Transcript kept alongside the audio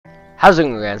How's it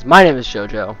going, guys? My name is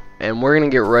JoJo, and we're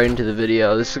gonna get right into the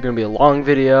video. This is gonna be a long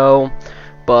video,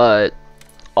 but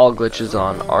all glitches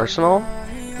on Arsenal.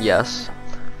 Yes.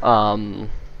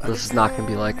 This is not gonna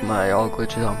be like my all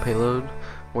glitches on Payload,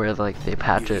 where like they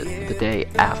patch it the day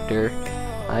after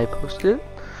I post it,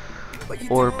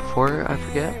 or before, I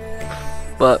forget.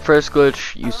 But first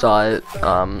glitch, you saw it.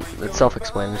 It's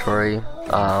self-explanatory.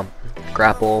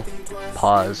 Grapple,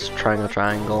 pause, triangle,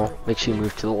 triangle. Makes you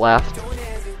move to the left.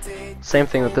 Same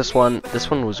thing with this one. This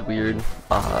one was weird.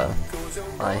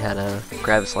 I had a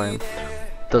grab slam.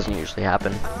 Doesn't usually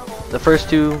happen. The first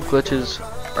two glitches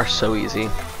are so easy.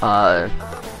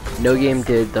 No Game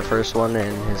did the first one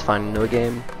in his Finding No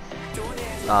Game.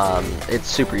 It's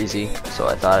super easy, so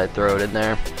I thought I'd throw it in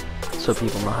there so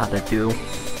people know how to do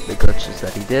the glitches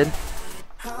that he did.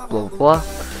 Blah blah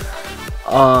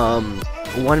blah.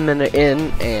 1 minute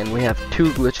in, and we have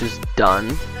two glitches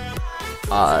done.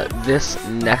 This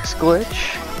next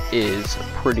glitch is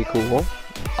pretty cool.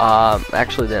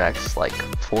 Actually the next like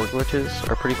 4 glitches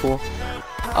are pretty cool.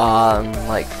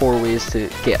 Like 4 ways to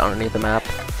get underneath the map.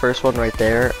 First one right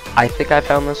there, I think I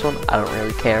found this one, I don't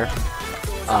really care.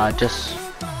 Just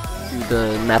do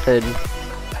the method,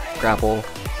 grapple,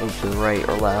 move to the right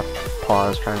or left,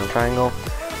 pause, triangle, triangle.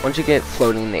 Once you get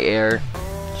floating in the air,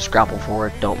 just grapple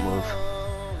forward, don't move.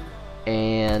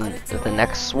 And the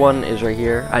next one is right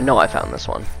here. I know I found this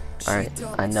one. Alright,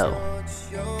 I know.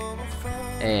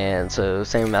 And so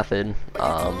same method.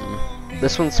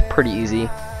 This one's pretty easy.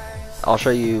 I'll show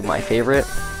you my favorite.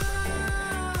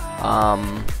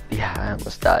 Yeah, I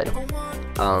almost died.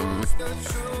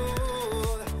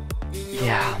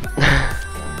 Yeah.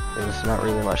 There's not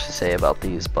really much to say about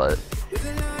these, but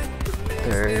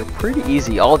they're pretty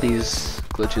easy. All these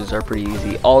glitches are pretty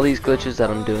easy. All these glitches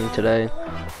that I'm doing today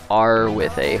are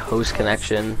with a host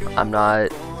connection. I'm not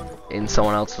in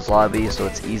someone else's lobby, so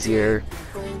it's easier.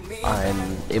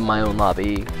 I'm in my own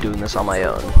lobby doing this on my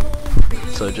own.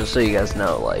 So just so you guys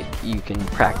know, like, you can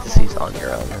practice these on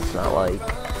your own. It's not like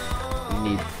you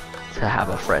need to have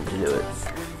a friend to do it.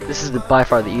 This is by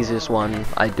far the easiest one.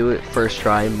 I do it first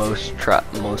try most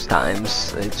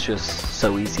times. It's just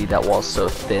so easy. That wall's so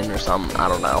thin or something. I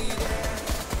don't know.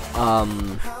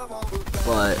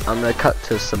 But I'm gonna cut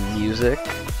to some music.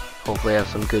 Hopefully I have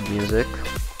some good music.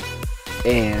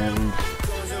 And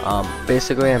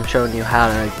basically I'm showing you how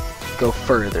to go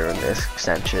further in this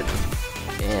extension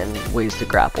and ways to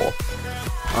grapple.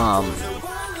 I'm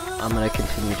gonna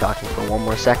continue talking for one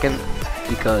more second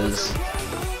because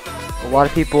a lot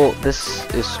of people, this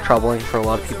is troubling for a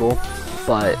lot of people,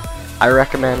 but I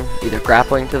recommend either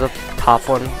grappling to the top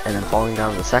one and then falling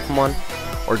down to the second one,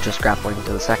 or just grappling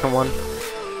to the second one.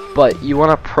 But you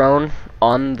want to prone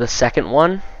on the second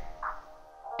one,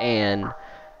 and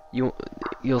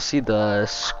you'll see the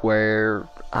square,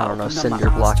 I don't know, cinder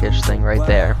blockage thing right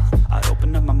there.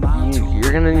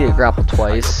 You're gonna need to grapple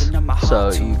twice,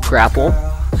 so you grapple,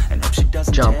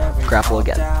 jump, grapple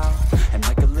again.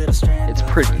 It's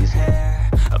pretty easy.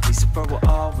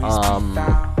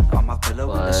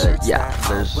 But yeah,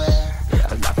 there's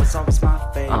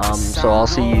so I'll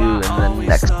see you in the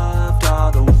next.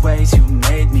 All the ways you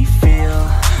made me feel.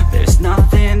 There's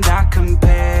nothing that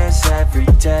compares. Every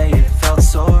day it felt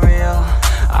so real.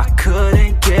 I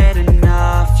couldn't get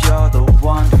enough. You're the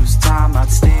one whose time I'd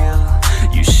steal.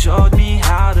 You showed me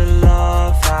how to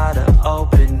love, how to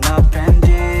open up and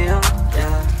deal.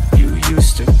 Yeah. You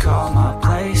used to call my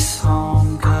place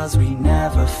home, 'cause we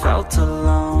never felt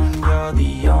alone. You're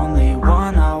the only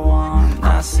one I want.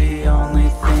 That's the only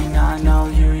thing I know.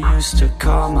 You used to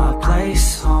call my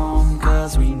place home,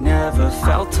 'cause we never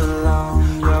felt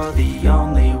alone. You're the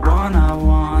only one I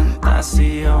want. That's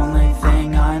the only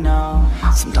thing I know.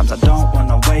 Sometimes I don't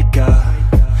wanna wake up.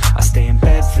 I stay in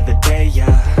bed for the day,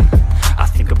 yeah. I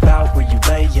think about where you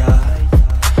lay, yeah,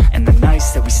 and the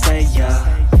nights that we stay, yeah.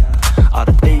 All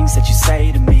the things that you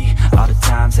say to me, all the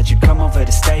times that you come over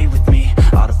to stay with me,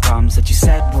 all the problems that you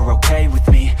said were okay with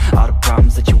me, all the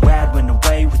problems that you had went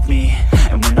away with me.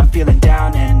 And when I'm feeling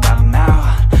down and I'm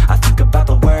out, I think about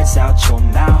the words out your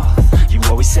mouth. You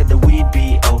always said that we'd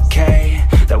be okay,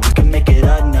 that we could make it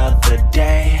another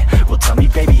day. Well, tell me,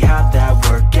 baby, how'd that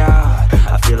work out?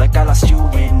 I feel like I lost you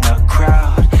in a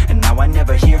crowd, and now I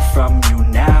never hear from you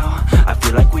now. I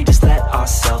feel like we just let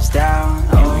ourselves down.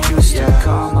 You used to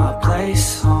call my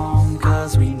place home,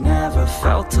 'cause we never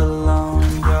felt alone.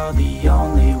 You're the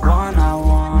only one I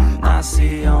want. That's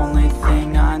the only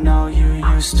thing I know. You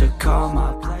used to call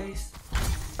my place.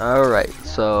 Alright,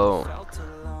 so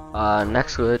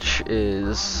next glitch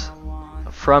is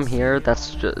from here.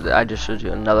 I just showed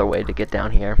you another way to get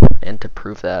down here and to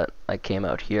prove that I came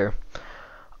out here.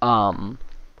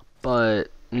 But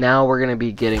now we're gonna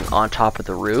be getting on top of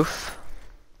the roof.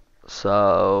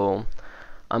 So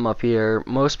I'm up here.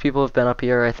 Most people have been up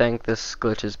here. I think this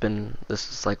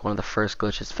is like one of the first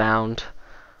glitches found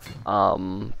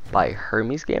by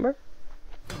Hermes Gamer.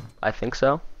 I think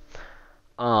so.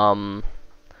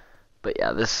 But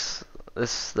yeah, these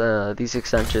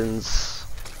extensions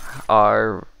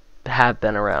have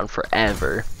been around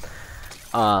forever.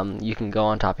 You can go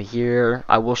on top of here.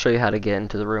 I will show you how to get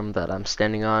into the room that I'm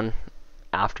standing on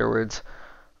afterwards.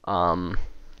 And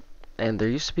there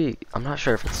used to be, I'm not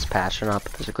sure if it's patched or not,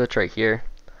 but there's a glitch right here,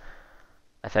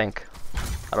 I think.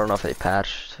 I don't know if they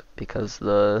patched because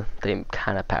they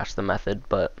kind of patched the method,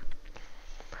 but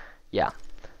yeah.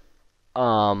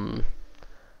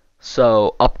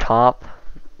 So up top,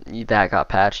 that got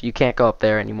patched. You can't go up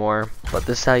there anymore, but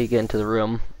this is how you get into the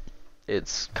room.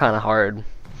 It's kind of hard,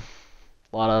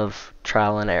 a lot of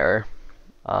trial and error,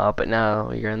 but now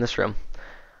you're in this room.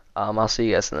 I'll see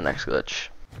you guys in the next glitch.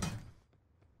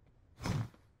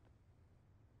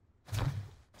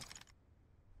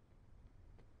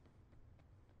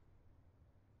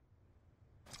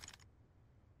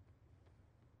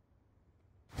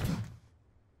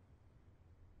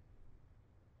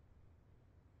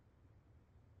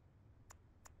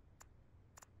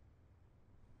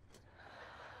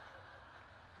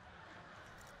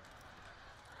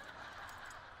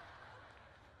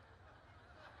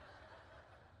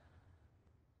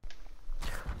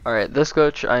 Alright, this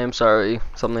glitch, I am sorry,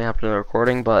 something happened in the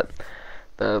recording, but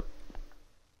I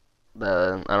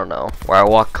don't know, where I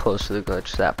walk close to the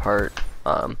glitch, that part,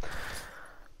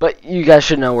 but you guys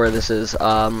should know where this is.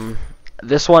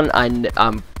 This one,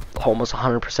 I'm almost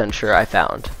 100% sure I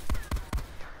found.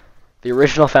 The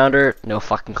original founder, no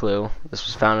fucking clue. This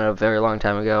was found a very long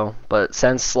time ago, but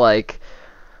since, like,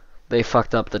 they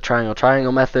fucked up the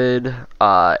triangle method,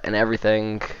 and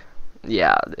everything,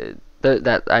 yeah,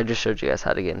 that I just showed you guys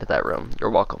how to get into that room.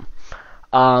 You're welcome.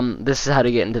 This is how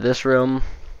to get into this room.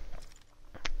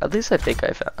 At least I think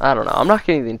I found. I don't know. I'm not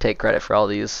gonna even take credit for all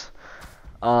these.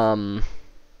 People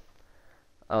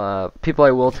I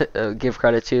will give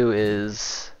credit to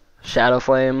is Shadow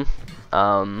Flame.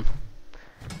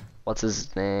 What's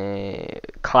his name?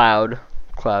 Cloud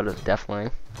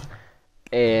definitely,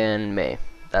 and May.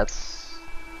 I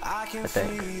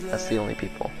think that's the only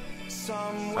people.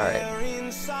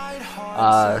 Alright.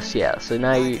 So yeah, so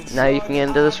now you can get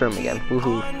into this room again.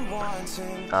 Woohoo.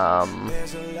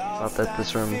 Not that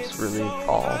this room's really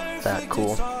all that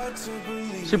cool.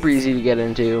 Super easy to get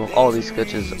into. All these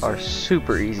glitches are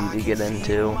super easy to get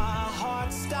into.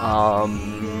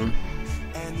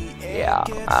 Yeah,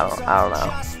 I don't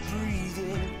know.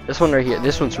 This one right here,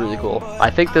 this one's really cool. I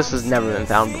think this has never been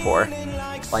found before.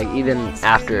 Like, even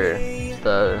after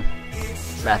the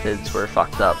methods were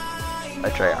fucked up by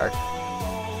Treyarch,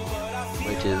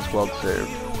 which is well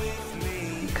deserved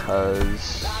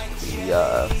because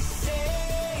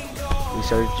we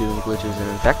started doing glitches in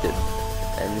Infected,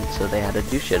 and so they had to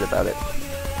do shit about it.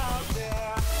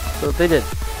 So they did.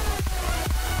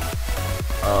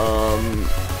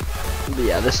 But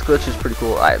yeah, this glitch is pretty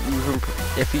cool.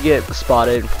 If you get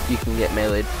spotted, you can get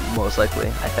meleeed most likely,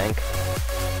 I think.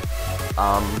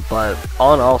 But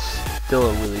all in all, still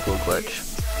a really cool glitch.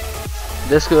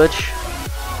 This glitch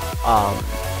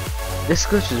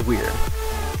is weird.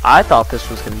 I thought this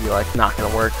was gonna be like not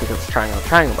gonna work because it's triangle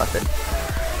method,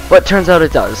 but turns out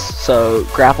it does. So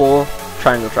grapple,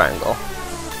 triangle, grapple,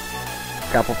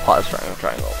 pause,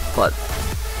 triangle. But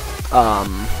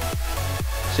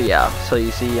so yeah, so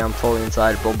you see I'm fully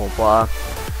inside, blah blah blah.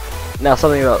 Now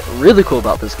something really cool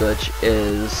about this glitch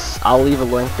is, I'll leave a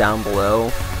link down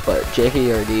below, but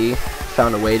JKRD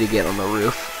found a way to get on the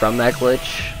roof from that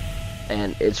glitch,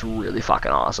 and it's really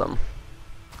fucking awesome.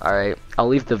 Alright, I'll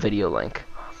leave the video link.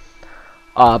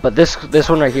 But this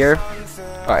one right here,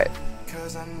 alright,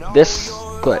 this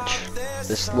glitch,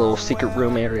 this little secret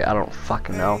room area, I don't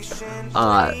fucking know,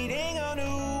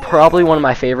 probably one of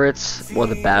my favorites, or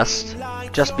the best,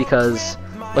 just because,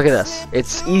 look at this,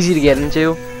 it's easy to get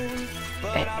into,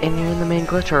 and you're in the main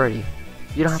glitch already.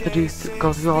 You don't have to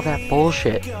go through all that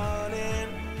bullshit.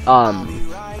 But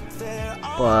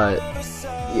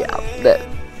yeah,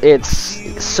 it's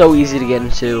so easy to get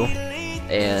into,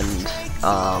 and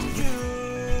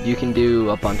you can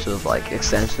do a bunch of like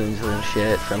extensions and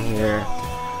shit from here.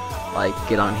 Like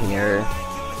get on here,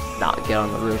 not get on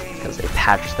the roof because they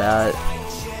patched that.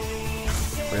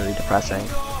 Really depressing.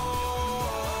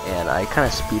 And I kind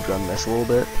of speedrun this a little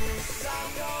bit.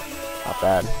 Not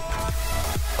bad.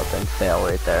 But then fail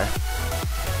right there.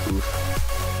 Oof.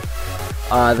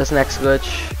 This next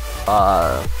glitch,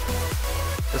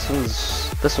 this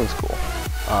one's cool.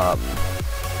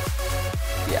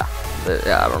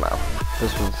 Yeah, I don't know.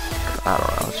 This was, I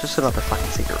don't know. It's just another fucking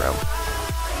secret room.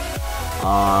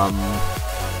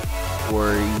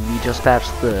 We just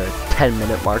passed the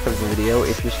 10-minute mark of the video.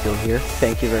 If you're still here,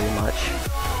 thank you very much.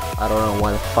 I don't know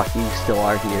why the fuck you still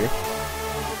are here,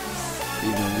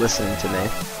 even listening to me.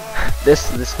 This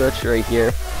glitch right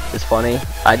here is funny.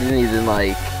 I didn't even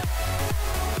like.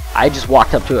 I just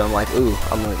walked up to it. I'm like, ooh,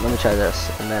 I'm like, let me try this,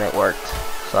 and then it worked.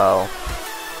 So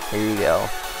here you go.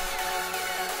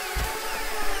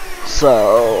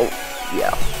 So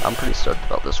yeah, I'm pretty stoked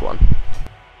about this one.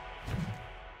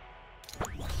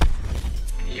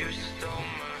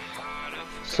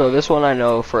 So this one I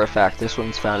know for a fact. This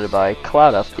one's founded by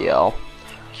CloudFTL.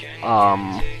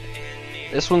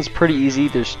 This one's pretty easy.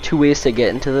 There's 2 ways to get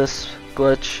into this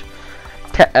glitch.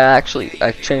 Actually,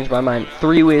 I changed my mind.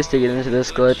 3 ways to get into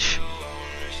this glitch.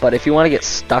 But if you want to get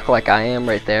stuck like I am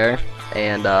right there,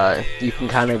 and you can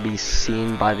kind of be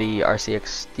seen by the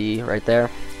RCXD right there,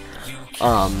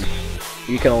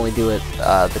 you can only do it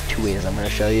the 2 ways I'm going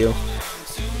to show you.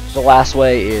 The last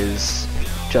way is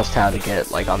just how to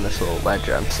get like on this little ledge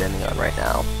I'm standing on right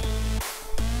now.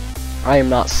 I am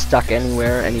not stuck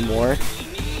anywhere anymore.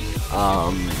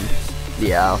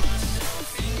 Yeah.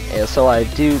 And so I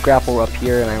do grapple up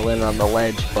here and I land on the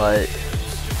ledge, but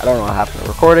I don't know what happened to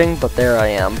recording, but there I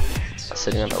am,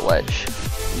 sitting on the ledge.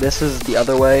 This is the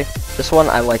other way. This one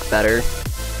I like better,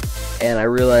 and I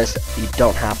realized you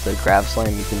don't have to grab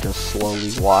slam, you can just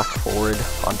slowly walk forward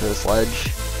onto this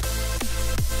ledge.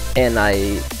 And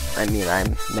I mean, I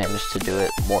managed to do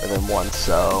it more than once,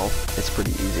 so it's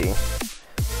pretty easy.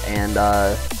 And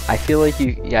I feel like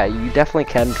you definitely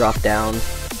can drop down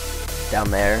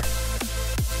there.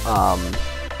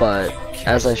 But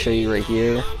as I show you right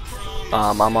here,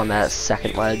 I'm on that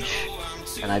second ledge,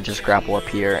 and I just grapple up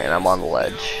here, and I'm on the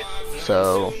ledge.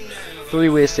 So 3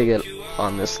 ways to get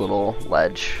on this little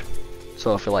ledge.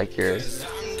 So if like you're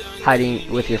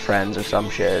hiding with your friends or some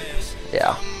shit,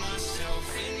 yeah.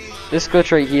 This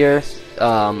glitch right here,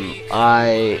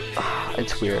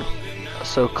 it's weird.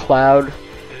 So Cloud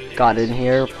got in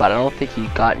here, but I don't think he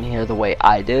got in here the way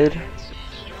I did.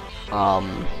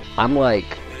 I'm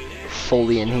like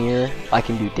fully in here. I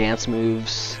can do dance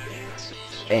moves,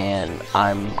 and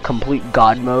I'm complete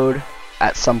God mode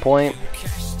at some point,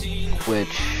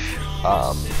 which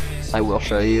I will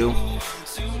show you.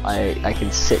 I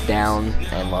can sit down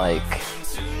and like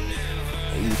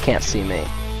you can't see me.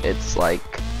 It's like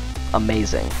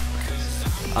amazing.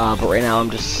 But right now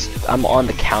I'm on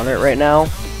the counter right now,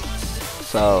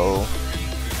 so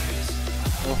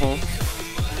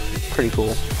pretty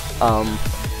cool.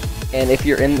 And if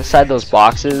you're inside those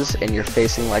boxes and you're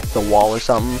facing like the wall or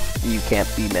something, you can't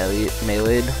be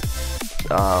meleeed.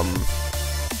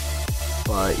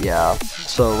 But yeah,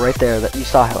 so right there, that you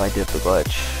saw how I did the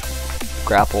glitch.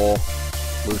 Grapple,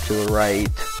 move to the right,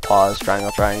 pause,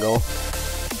 triangle, triangle.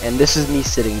 And this is me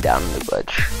sitting down in the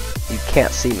glitch. You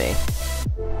can't see me.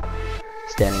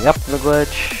 Standing up in the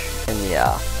glitch, and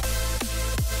yeah.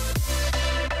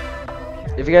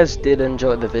 If you guys did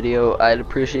enjoy the video, I'd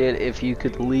appreciate it if you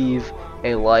could leave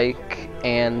a like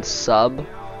and sub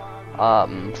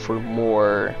for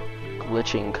more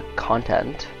glitching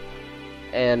content.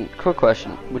 And quick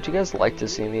question, would you guys like to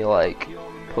see me like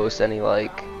post any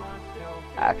like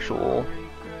actual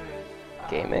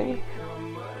gaming,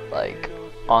 like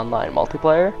online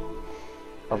multiplayer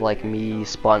of like me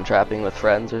spawn trapping with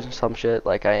friends or some shit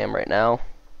like I am right now,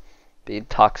 being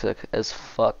toxic as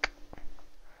fuck?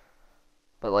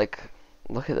 But like,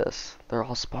 look at this, they're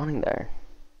all spawning there.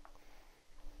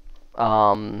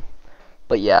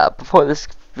 But yeah, before this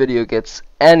video gets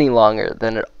any longer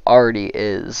than it already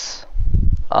is,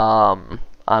 I'm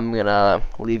gonna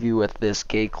leave you with this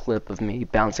gay clip of me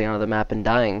bouncing out of the map and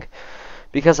dying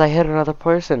because I hit another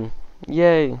person.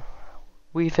 Yay!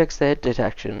 We fixed the hit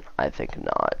detection. I think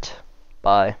not.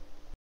 Bye.